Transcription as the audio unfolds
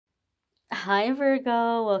Hi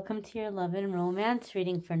Virgo, welcome to your love and romance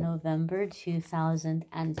reading for November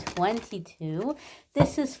 2022.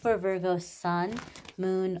 This is for Virgo Sun,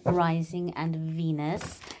 Moon, Rising, and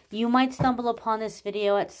Venus. You might stumble upon this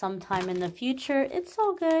video at some time in the future. It's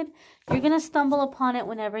all good. You're going to stumble upon it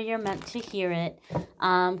whenever you're meant to hear it.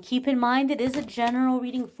 Keep in mind it is a general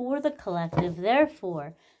reading for the collective.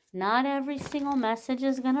 Therefore, not every single message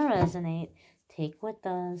is going to resonate. Take what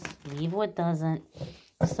does, leave what doesn't.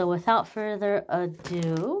 So without further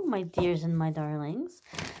ado, my dears and my darlings,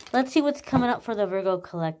 let's see what's coming up for the Virgo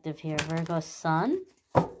collective here. Virgo Sun,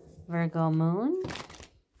 Virgo Moon,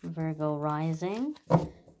 Virgo Rising,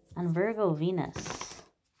 and Virgo Venus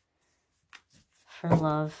for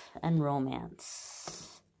love and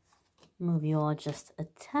romance. Move you all just a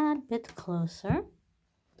tad bit closer.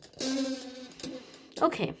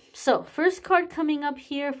 Okay, so first card coming up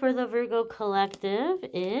here for the Virgo collective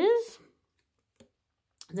is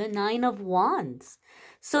the Nine of Wands.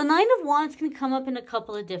 So Nine of Wands can come up in a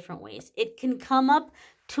couple of different ways. It can come up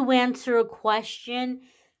to answer a question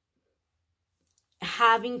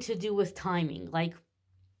having to do with timing. Like,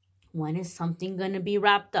 when is something going to be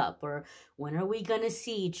wrapped up? Or when are we going to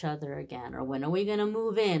see each other again? Or when are we going to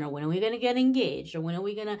move in? Or when are we going to get engaged? Or when am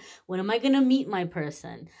I going to meet my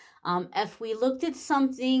person? If we looked at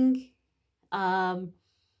something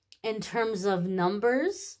in terms of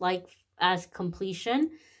numbers, like as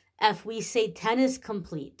completion, if we say 10 is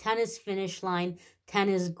complete, 10 is finish line, 10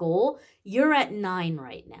 is goal, you're at 9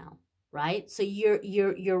 right now, right? So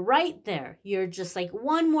you're right there. You're just like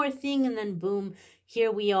one more thing and then boom,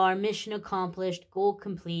 here we are, mission accomplished, goal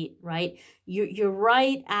complete, right? You're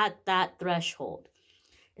right at that threshold.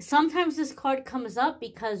 Sometimes this card comes up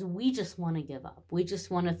because we just want to give up. We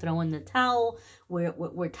just want to throw in the towel.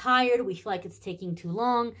 We're tired. We feel like it's taking too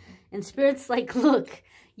long. And Spirit's like, look,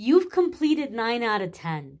 you've completed 9 out of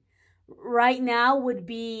 10. Right now would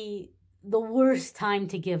be the worst time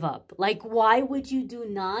to give up. Like, why would you do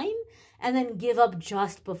 9 and then give up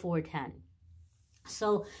just before 10?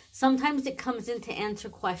 So sometimes it comes in to answer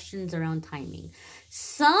questions around timing.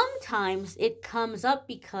 Sometimes it comes up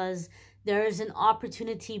because there is an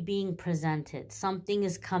opportunity being presented. Something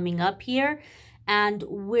is coming up here and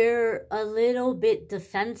we're a little bit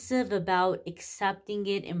defensive about accepting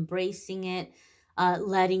it, embracing it,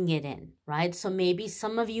 letting it in, right? So maybe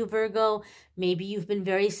some of you, Virgo, maybe you've been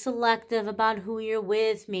very selective about who you're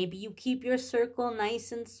with. Maybe you keep your circle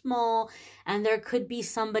nice and small, and there could be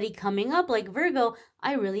somebody coming up like, Virgo,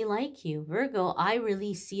 I really like you. Virgo, I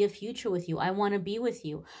really see a future with you. I want to be with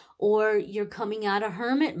you. Or you're coming out of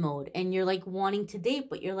hermit mode and you're like wanting to date,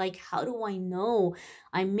 but you're like, how do I know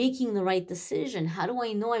I'm making the right decision? How do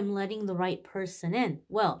I know I'm letting the right person in?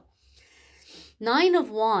 Well, Nine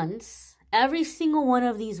of Wands, every single one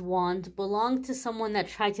of these wands belonged to someone that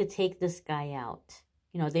tried to take this guy out.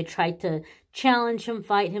 You know, they tried to challenge him,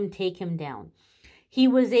 fight him, take him down. He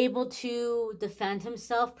was able to defend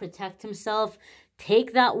himself, protect himself,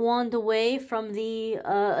 take that wand away from the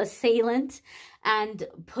assailant and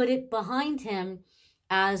put it behind him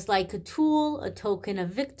as like a tool, a token of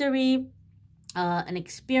victory, an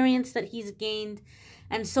experience that he's gained.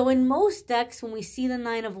 And so in most decks, when we see the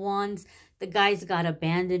Nine of Wands, the guy's got a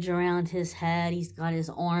bandage around his head. He's got his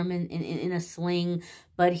arm in a sling,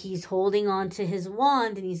 but he's holding on to his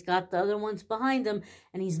wand and he's got the other ones behind him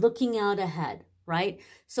and he's looking out ahead, right?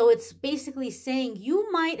 So it's basically saying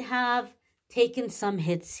you might have taken some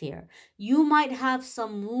hits here. You might have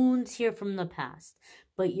some wounds here from the past,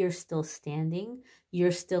 but you're still standing.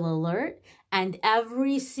 You're still alert. And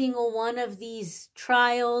every single one of these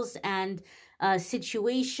trials and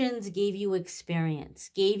situations gave you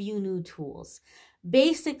experience, gave you new tools.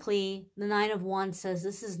 Basically, the Nine of Wands says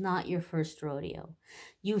this is not your first rodeo.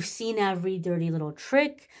 You've seen every dirty little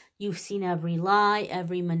trick. You've seen every lie,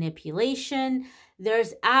 every manipulation.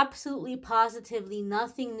 There's absolutely positively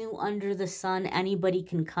nothing new under the sun anybody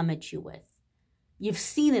can come at you with. You've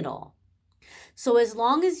seen it all. So as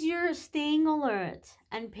long as you're staying alert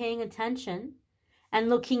and paying attention and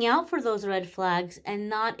looking out for those red flags and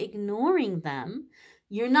not ignoring them,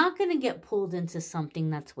 you're not going to get pulled into something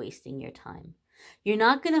that's wasting your time. You're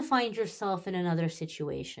not going to find yourself in another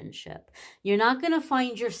situationship. You're not going to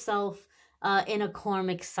find yourself in a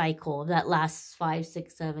karmic cycle that lasts 5,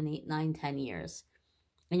 6, 7, 8, 9, 10 years.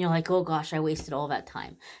 And you're like, oh gosh, I wasted all that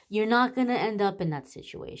time. You're not going to end up in that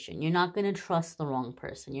situation. You're not going to trust the wrong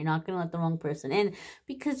person. You're not going to let the wrong person in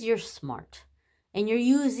because you're smart. And you're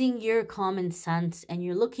using your common sense and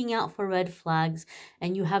you're looking out for red flags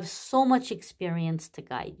and you have so much experience to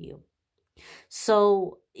guide you.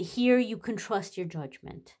 So here you can trust your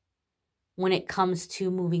judgment. when it comes to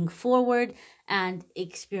moving forward and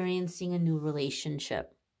experiencing a new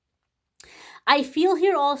relationship. I feel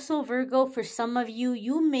here also, Virgo, for some of you,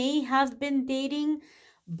 you may have been dating,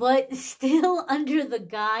 but still under the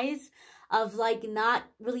guise of like not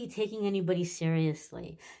really taking anybody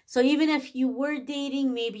seriously. So even if you were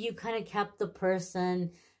dating, maybe you kind of kept the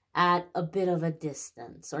person at a bit of a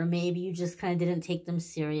distance, or maybe you just kind of didn't take them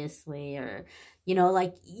seriously, or, you know,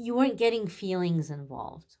 like you weren't getting feelings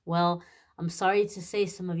involved. Well, I'm sorry to say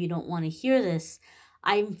some of you don't want to hear this.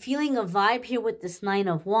 I'm feeling a vibe here with this Nine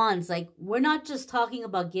of Wands. Like, we're not just talking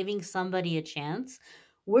about giving somebody a chance.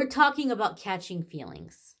 We're talking about catching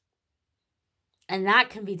feelings. And that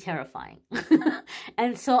can be terrifying.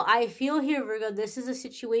 And so I feel here, Virgo, this is a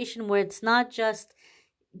situation where it's not just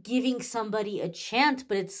giving somebody a chance,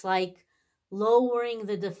 but it's like lowering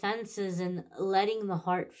the defenses and letting the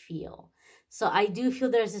heart feel. So I do feel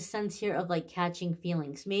there's a sense here of like catching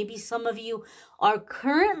feelings. Maybe some of you are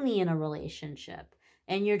currently in a relationship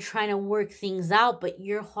and you're trying to work things out, but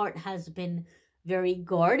your heart has been very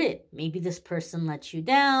guarded. Maybe this person let you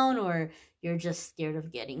down, or you're just scared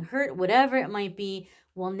of getting hurt, whatever it might be.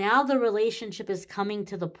 Well, now the relationship is coming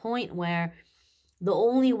to the point where the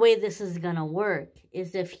only way this is going to work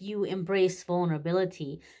is if you embrace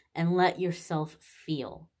vulnerability and let yourself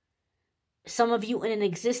feel. Some of you in an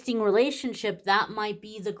existing relationship, that might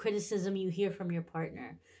be the criticism you hear from your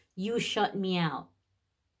partner. You shut me out.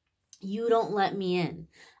 You don't let me in.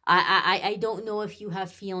 I don't know if you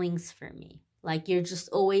have feelings for me. Like, you're just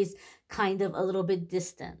always kind of a little bit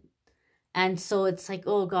distant. And so it's like,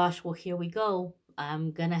 oh gosh, well, here we go.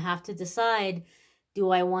 I'm going to have to decide, do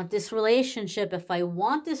I want this relationship? If I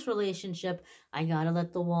want this relationship, I got to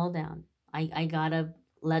let the wall down. I got to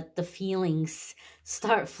let the feelings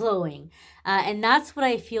start flowing. And that's what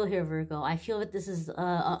I feel here, Virgo. I feel that this is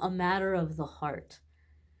a matter of the heart.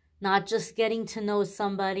 Not just getting to know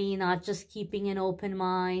somebody, not just keeping an open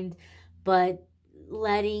mind, but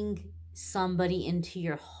letting somebody into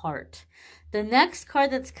your heart. The next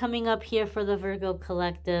card that's coming up here for the Virgo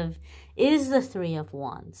collective is the Three of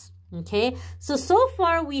Wands. Okay, so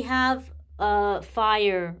far we have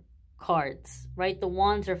fire cards, right? The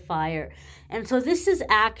wands are fire. And so this is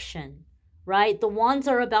action, right? The wands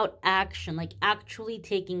are about action, like actually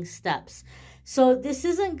taking steps. So this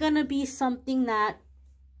isn't going to be something that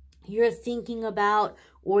you're thinking about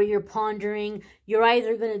or you're pondering. You're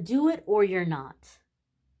either going to do it or you're not.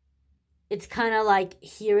 It's kind of like,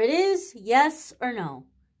 here it is, yes or no.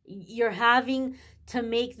 You're having to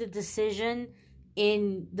make the decision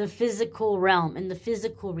in the physical realm, in the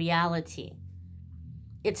physical reality.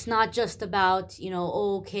 It's not just about, you know,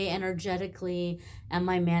 oh, okay, energetically, am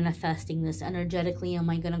I manifesting this? Energetically, am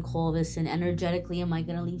I going to call this in? Energetically, am I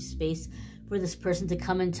going to leave space for this person to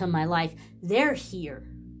come into my life? They're here.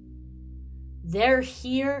 They're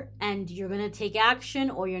here, and you're going to take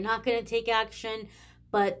action or you're not going to take action.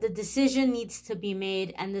 But the decision needs to be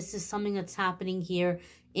made, and this is something that's happening here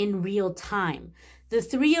in real time. The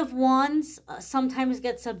Three of Wands sometimes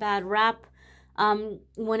gets a bad rap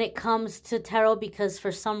when it comes to tarot, because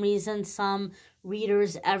for some reason, some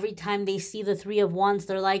readers, every time they see the Three of Wands,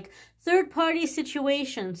 they're like, third-party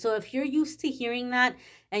situation. So if you're used to hearing that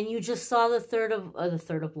and you just saw the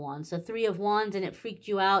Three of Wands, and it freaked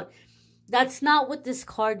you out, that's not what this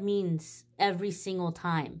card means every single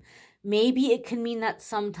time. Maybe it can mean that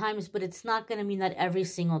sometimes, but it's not going to mean that every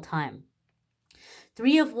single time.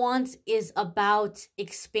 Three of Wands is about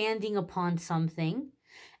expanding upon something.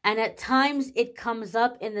 And at times it comes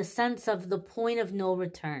up in the sense of the point of no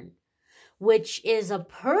return, which is a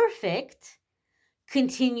perfect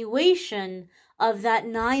continuation of that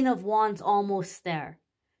Nine of Wands almost there.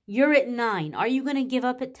 You're at 9. Are you going to give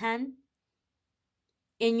up at 10?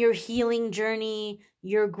 In your healing journey,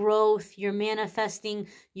 your growth, your manifesting,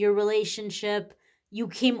 your relationship, you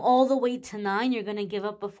came all the way to 9. You're going to give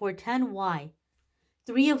up before 10. Why?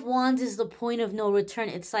 Three of Wands is the point of no return.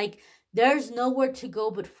 It's like there's nowhere to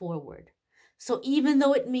go but forward. So even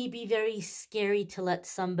though it may be very scary to let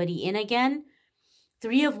somebody in again,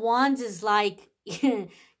 Three of Wands is like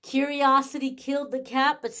curiosity killed the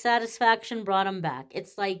cat, but satisfaction brought him back.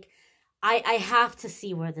 It's like, I have to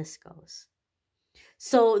see where this goes.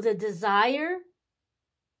 So the desire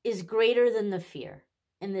is greater than the fear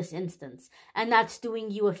in this instance. And that's doing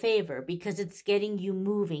you a favor because it's getting you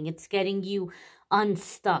moving. It's getting you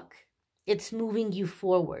unstuck. It's moving you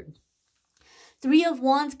forward. Three of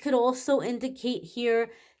Wands could also indicate here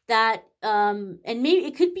that, and maybe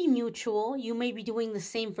it could be mutual. You may be doing the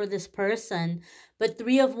same for this person. But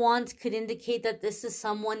Three of Wands could indicate that this is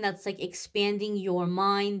someone that's like expanding your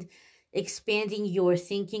mind, expanding your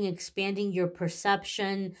thinking, expanding your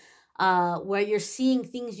perception. where you're seeing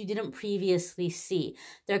things you didn't previously see.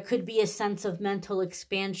 There could be a sense of mental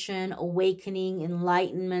expansion, awakening,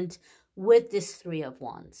 enlightenment with this Three of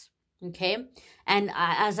Wands. Okay. And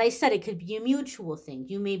as I said, it could be a mutual thing.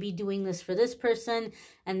 You may be doing this for this person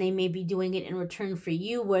and they may be doing it in return for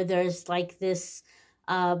you, where there's like this,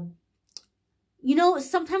 you know,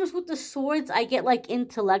 sometimes with the swords, I get like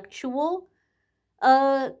intellectual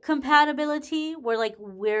compatibility, where like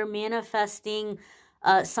we're manifesting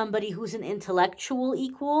somebody who's an intellectual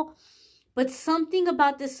equal. But something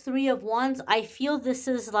about this Three of Wands, I feel this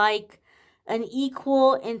is like an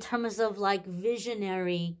equal in terms of like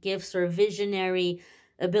visionary gifts or visionary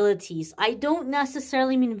abilities. I don't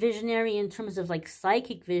necessarily mean visionary in terms of like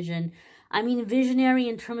psychic vision. I mean visionary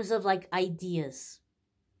in terms of like ideas,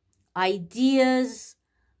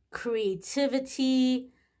 creativity,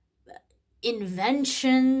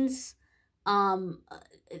 inventions.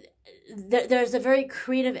 There's a very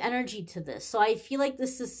creative energy to this. So I feel like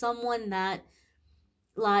this is someone that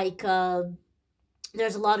like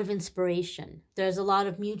there's a lot of inspiration. There's a lot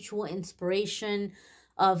of mutual inspiration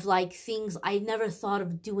of like things I never thought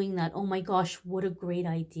of doing that. Oh my gosh, what a great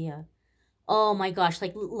idea. Oh my gosh,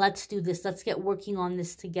 like let's do this. Let's get working on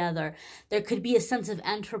this together. There could be a sense of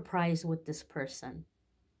enterprise with this person.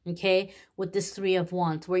 Okay, with this Three of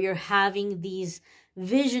Wands, where you're having these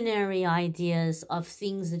visionary ideas of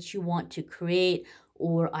things that you want to create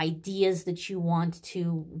or ideas that you want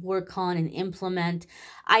to work on and implement.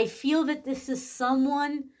 I feel that this is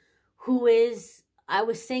someone who is, I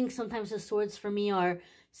was saying sometimes the swords for me are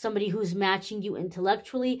somebody who's matching you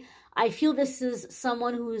intellectually. I feel this is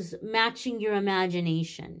someone who's matching your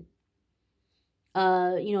imagination.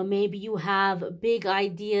 You know, maybe you have big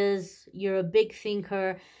ideas, you're a big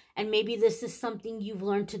thinker, and maybe this is something you've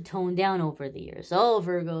learned to tone down over the years. Oh,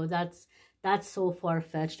 Virgo, that's so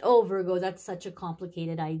far-fetched. Oh, Virgo, that's such a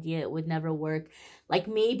complicated idea. It would never work. Like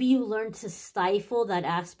maybe you learned to stifle that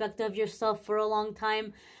aspect of yourself for a long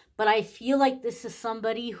time, but I feel like this is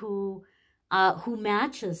somebody who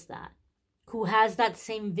matches that, who has that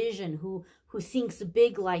same vision, who thinks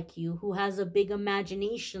big like you, who has a big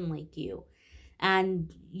imagination like you.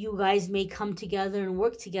 And you guys may come together and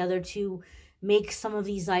work together to make some of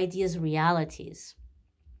these ideas realities,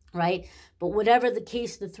 right? But whatever the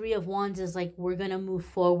case, the Three of Wands is like, we're going to move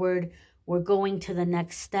forward. We're going to the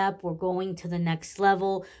next step. We're going to the next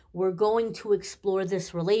level. We're going to explore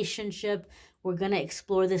this relationship. We're going to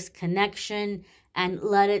explore this connection and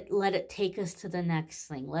let it take us to the next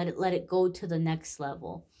thing. Let it go to the next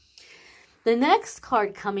level. The next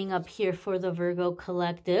card coming up here for the Virgo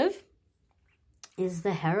collective is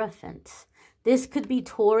the Hierophant. This could be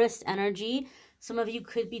Taurus energy. Some of you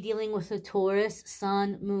could be dealing with a Taurus,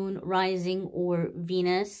 Sun, Moon, Rising, or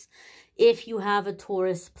Venus. If you have a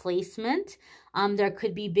Taurus placement, there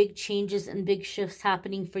could be big changes and big shifts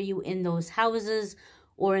happening for you in those houses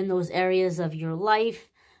or in those areas of your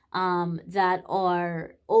life that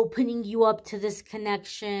are opening you up to this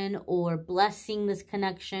connection or blessing this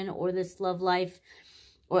connection or this love life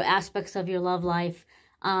or aspects of your love life.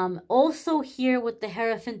 Also here with the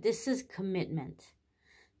Hierophant, this is commitment.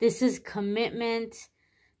 This is commitment.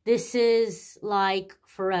 This is like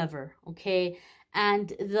forever, okay? And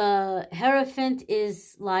the Hierophant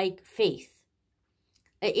is like faith.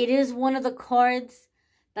 It is one of the cards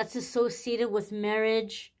that's associated with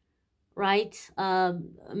marriage, right?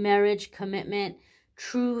 Marriage, commitment,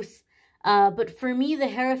 truth. But for me, the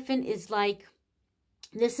Hierophant is like,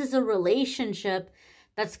 this is a relationship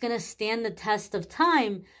that's going to stand the test of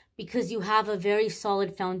time because you have a very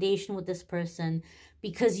solid foundation with this person,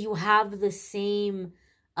 because you have the same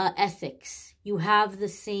ethics, you have the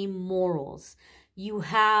same morals, you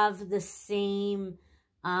have the same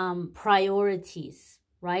priorities,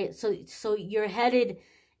 right? So you're headed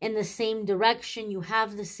in the same direction, you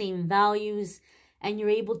have the same values, and you're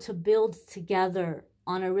able to build together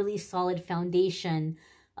on a really solid foundation,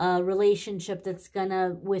 a relationship that's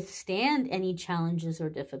gonna withstand any challenges or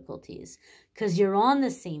difficulties because you're on the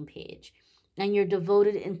same page and you're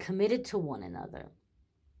devoted and committed to one another.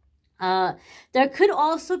 There could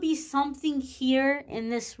also be something here in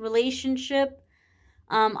this relationship.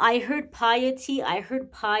 I heard piety, I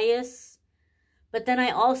heard pious, but then I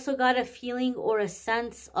also got a feeling or a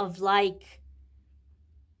sense of like,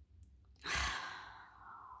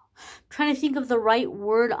 trying to think of the right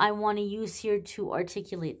word I want to use here to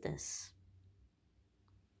articulate this.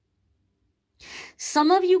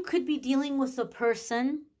 Some of you could be dealing with a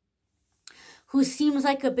person who seems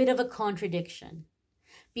like a bit of a contradiction.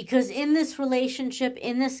 Because in this relationship,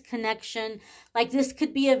 in this connection, like this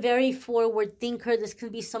could be a very forward thinker. This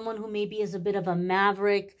could be someone who maybe is a bit of a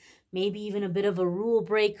maverick, maybe even a bit of a rule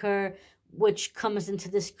breaker, which comes into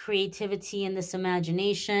this creativity and this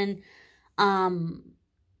imagination. That's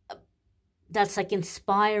like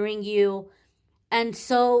inspiring you. And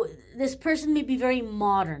so this person may be very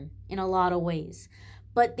modern in a lot of ways,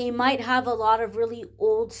 but they might have a lot of really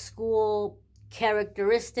old school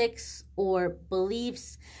characteristics or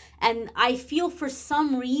beliefs. And I feel for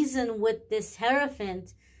some reason with this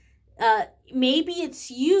Hierophant, maybe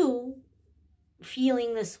it's you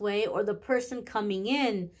feeling this way or the person coming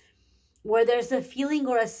in, where there's a feeling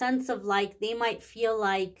or a sense of like they might feel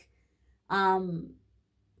like an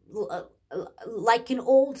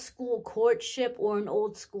old school courtship or an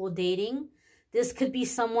old school dating. This could be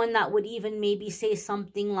someone that would even maybe say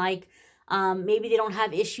something like, maybe they don't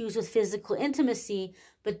have issues with physical intimacy,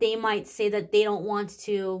 but they might say that they don't want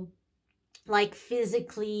to like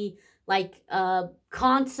physically, like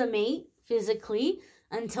consummate physically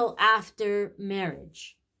until after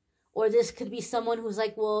marriage. Or this could be someone who's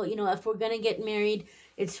like, well, you know, if we're going to get married,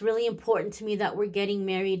 it's really important to me that we're getting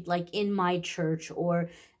married like in my church or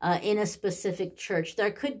in a specific church.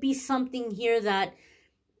 There could be something here that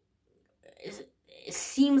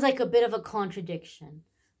seems like a bit of a contradiction.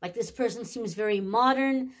 Like this person seems very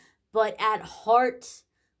modern, but at heart,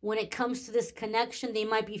 when it comes to this connection, they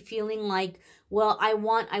might be feeling like, well, I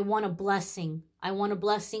want a blessing. I want a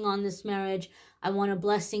blessing on this marriage. I want a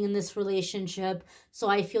blessing in this relationship. So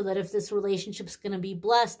I feel that if this relationship's going to be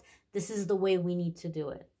blessed, this is the way we need to do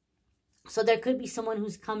it. So there could be someone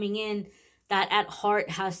who's coming in that at heart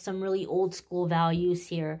has some really old school values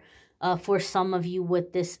here for some of you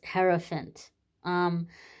with this Hierophant. I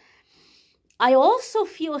also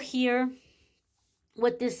feel here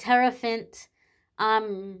with this Hierophant,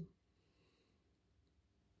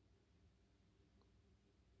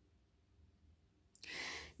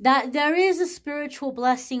 that there is a spiritual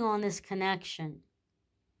blessing on this connection.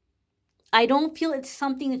 I don't feel it's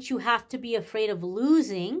something that you have to be afraid of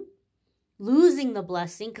losing the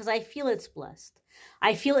blessing, because I feel it's blessed.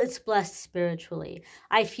 I feel it's blessed spiritually.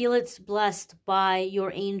 I feel it's blessed by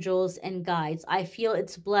your angels and guides. I feel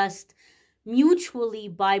it's blessed mutually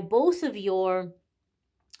by both of your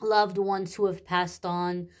loved ones who have passed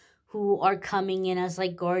on, who are coming in as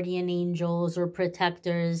like guardian angels or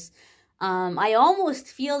protectors. I almost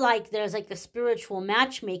feel like there's like a spiritual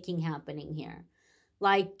matchmaking happening here.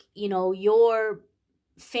 Like, you know, your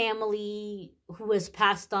family who has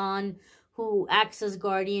passed on, who acts as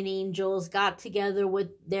guardian angels, got together with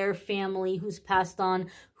their family who's passed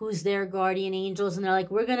on, who's their guardian angels, and they're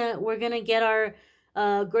like, we're gonna get our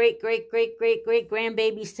great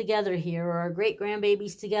grandbabies together here, or our great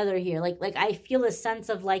grandbabies together here. Like I feel a sense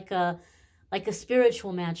of like a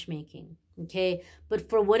spiritual matchmaking. Okay, but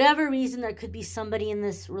for whatever reason, there could be somebody in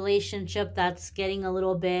this relationship that's getting a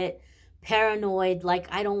little bit paranoid, like,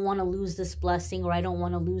 I don't want to lose this blessing, or I don't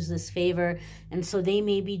want to lose this favor. And so they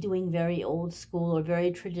may be doing very old school or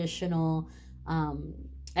very traditional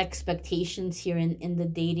expectations here in the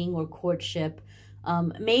dating or courtship.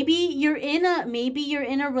 Maybe you're in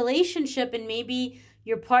a relationship, and maybe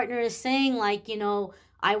your partner is saying like, you know,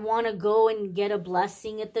 I want to go and get a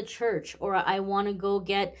blessing at the church, or I want to go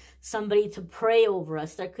get somebody to pray over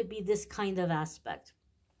us. There could be this kind of aspect.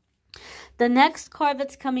 The next card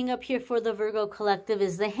that's coming up here for the Virgo collective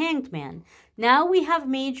is the Hanged Man. Now we have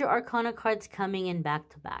major arcana cards coming in back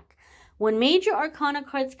to back. When major arcana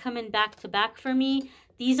cards come in back to back for me,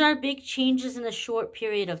 these are big changes in a short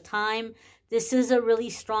period of time. This is a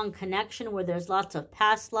really strong connection where there's lots of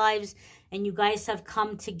past lives, and you guys have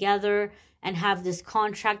come together and have this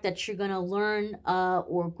contract that you're going to learn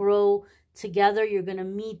or grow together. You're going to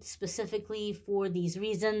meet specifically for these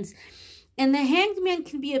reasons. And the Hanged Man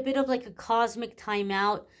can be a bit of like a cosmic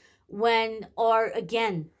timeout when our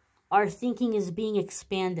thinking is being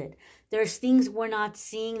expanded. There's things we're not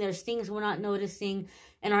seeing. There's things we're not noticing.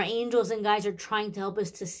 And our angels and guides are trying to help us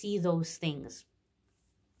to see those things.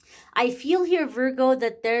 I feel here, Virgo,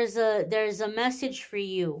 that there's a message for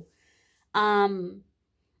you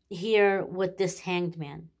here with this Hanged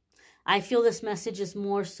Man. I feel this message is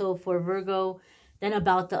more so for Virgo than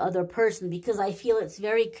about the other person, because I feel it's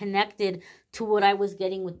very connected to what I was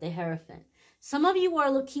getting with the Hierophant. Some of you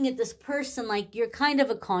are looking at this person like you're kind of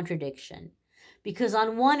a contradiction, because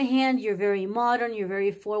on one hand, you're very modern, you're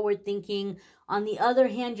very forward thinking. On the other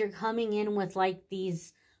hand, you're coming in with like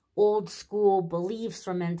these old school beliefs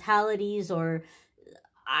or mentalities, or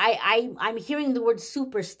I'm hearing the word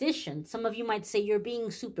superstition. Some of you might say you're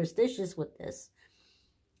being superstitious with this.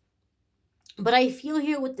 But I feel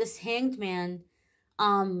here with this Hanged Man,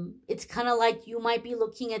 It's kind of like you might be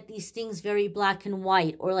looking at these things very black and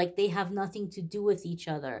white, or like they have nothing to do with each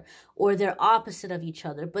other, or they're opposite of each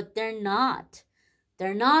other, but they're not.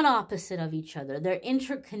 They're not opposite of each other. They're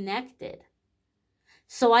interconnected.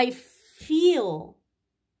 So I feel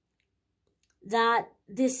that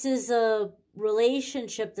this is a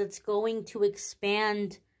relationship that's going to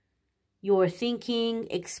expand your thinking,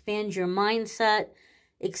 expand your mindset,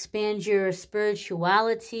 expand your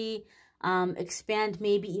spirituality, expand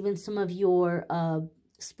maybe even some of your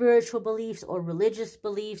spiritual beliefs or religious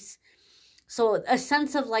beliefs. So a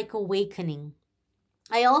sense of like awakening.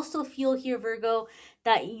 I also feel here, Virgo,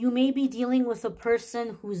 that you may be dealing with a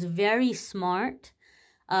person who's very smart,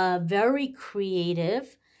 very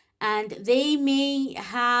creative, and they may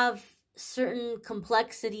have certain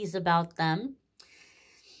complexities about them.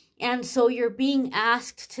 And so you're being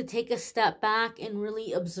asked to take a step back and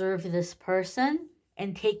really observe this person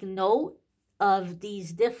and take note of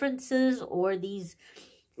these differences or these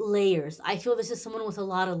layers. I feel this is someone with a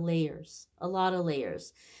lot of layers,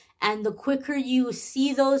 And the quicker you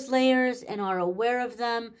see those layers and are aware of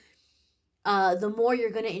them, the more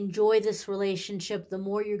you're going to enjoy this relationship, the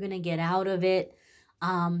more you're going to get out of it,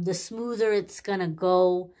 the smoother it's going to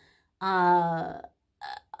go.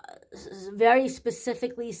 Very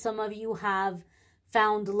specifically, some of you have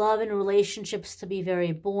found love and relationships to be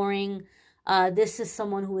very boring. This is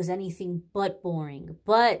someone who is anything but boring.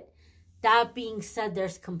 But that being said,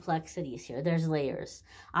 there's complexities here. There's layers.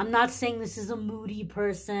 I'm not saying this is a moody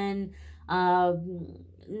person,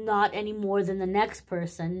 not any more than the next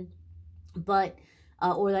person, but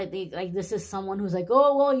or like this is someone who's like,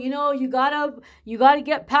 oh well, you know, you gotta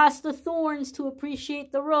get past the thorns to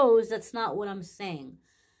appreciate the rose. That's not what I'm saying.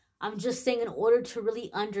 I'm just saying in order to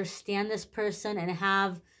really understand this person and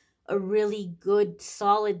have a really good,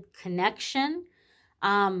 solid connection,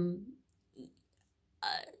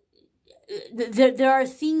 there are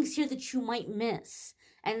things here that you might miss.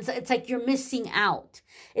 And it's like you're missing out.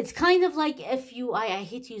 It's kind of like if you, I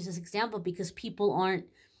hate to use this example because people aren't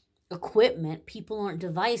equipment, people aren't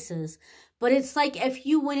devices, but it's like if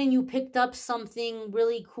you went and you picked up something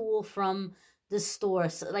really cool from the store,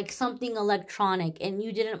 like something electronic, and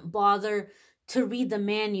you didn't bother to read the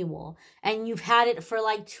manual, and you've had it for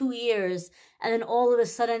like 2 years, and then all of a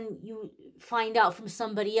sudden you find out from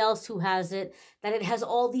somebody else who has it that it has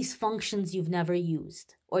all these functions you've never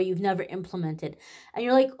used or you've never implemented, and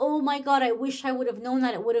you're like, oh my god, I wish I would have known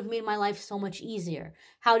that. It would have made my life so much easier.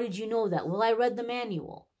 How did you know that? Well, I read the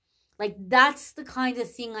manual. Like, that's the kind of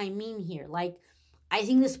thing I mean here. Like, I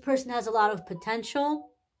think this person has a lot of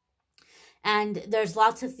potential, and there's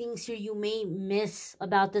lots of things here you may miss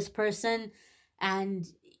about this person, and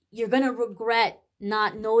you're going to regret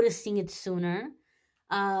not noticing it sooner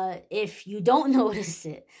if you don't notice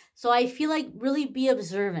it. So I feel like really be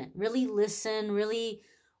observant, really listen, really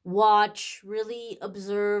watch, really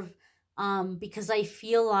observe, because I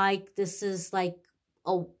feel like this is like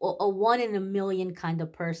a 1 in a million kind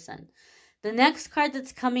of person. The next card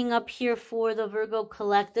that's coming up here for the Virgo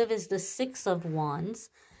collective is the 6 of Wands.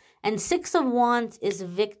 And 6 of Wands is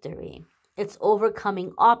victory. It's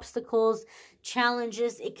overcoming obstacles,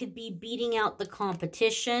 challenges. It could be beating out the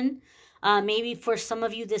competition. Maybe for some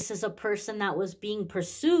of you, this is a person that was being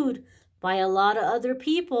pursued by a lot of other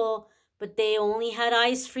people, but they only had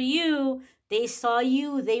eyes for you. They saw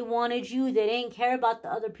you. They wanted you. They didn't care about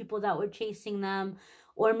the other people that were chasing them.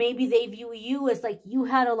 Or maybe they view you as like you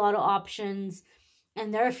had a lot of options,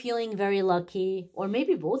 and they're feeling very lucky. Or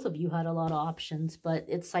maybe both of you had a lot of options, but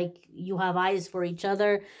it's like you have eyes for each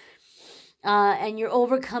other. And you're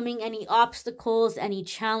overcoming any obstacles, any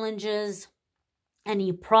challenges,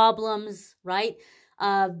 any problems, right?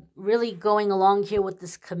 Really going along here with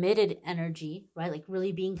this committed energy, right? Like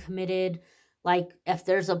really being committed. Like if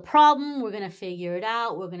there's a problem, we're going to figure it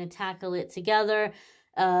out. We're going to tackle it together.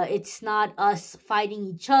 It's not us fighting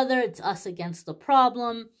each other. It's us against the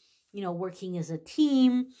problem, you know, working as a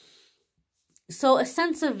team. So a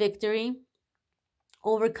sense of victory,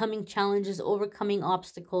 overcoming challenges, overcoming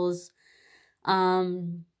obstacles. I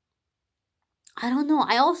don't know.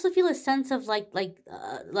 I also feel a sense of like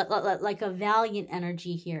a valiant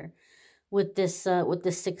energy here with this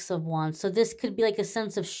 6 of Wands. So this could be like a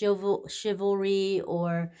sense of chivalry,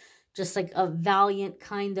 or just like a valiant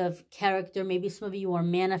kind of character. Maybe some of you are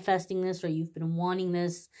manifesting this, or you've been wanting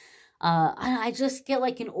this. I just get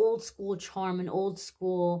like an old school charm, an old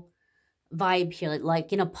school vibe here,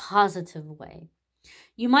 like in a positive way.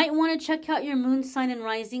 You might want to check out your moon sign and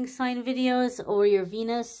rising sign videos, or your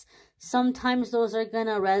Venus. Sometimes those are going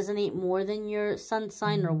to resonate more than your sun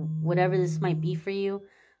sign, or whatever this might be for you.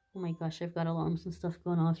 Oh my gosh, I've got alarms and stuff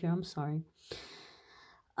going off here. I'm sorry.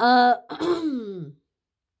 So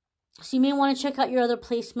you may want to check out your other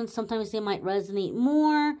placements. Sometimes they might resonate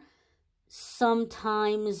more.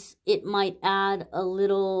 Sometimes it might add a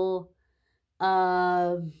little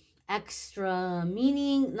extra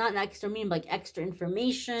meaning. Not extra meaning, but like extra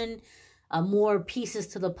information. More pieces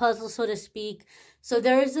to the puzzle, so to speak. So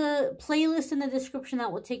there's a playlist in the description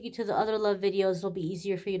that will take you to the other love videos. It'll be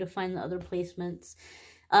easier for you to find the other placements.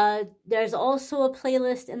 There's also a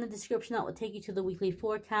playlist in the description that will take you to the weekly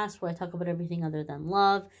forecast where I talk about everything other than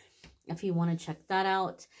love, if you want to check that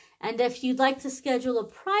out. And if you'd like to schedule a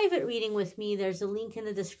private reading with me, there's a link in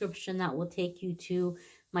the description that will take you to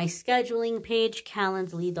my scheduling page,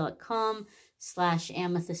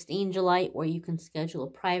 calendly.com/amethystangelite, where you can schedule a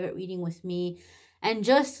private reading with me. And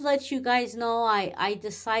just to let you guys know, I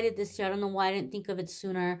decided this year, I don't know why I didn't think of it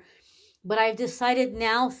sooner, but I've decided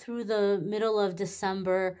now through the middle of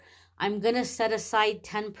December, I'm going to set aside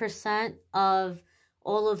 10% of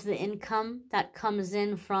all of the income that comes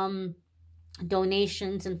in from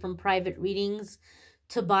donations and from private readings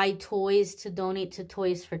to buy toys, to donate to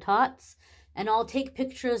Toys for Tots. And I'll take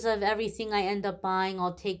pictures of everything I end up buying.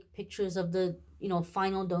 I'll take pictures of the,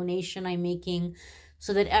 final donation I'm making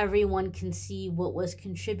so that everyone can see what was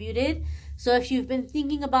contributed. So if you've been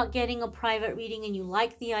thinking about getting a private reading and you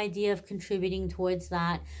like the idea of contributing towards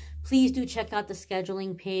that, please do check out the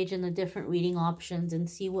scheduling page and the different reading options and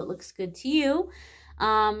see what looks good to you.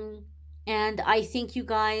 And I thank you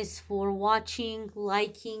guys for watching,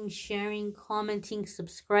 liking, sharing, commenting,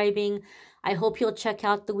 subscribing. I hope you'll check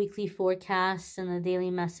out the weekly forecasts and the daily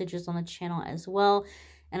messages on the channel as well.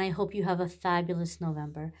 And I hope you have a fabulous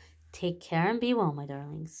November. Take care and be well, my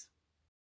darlings.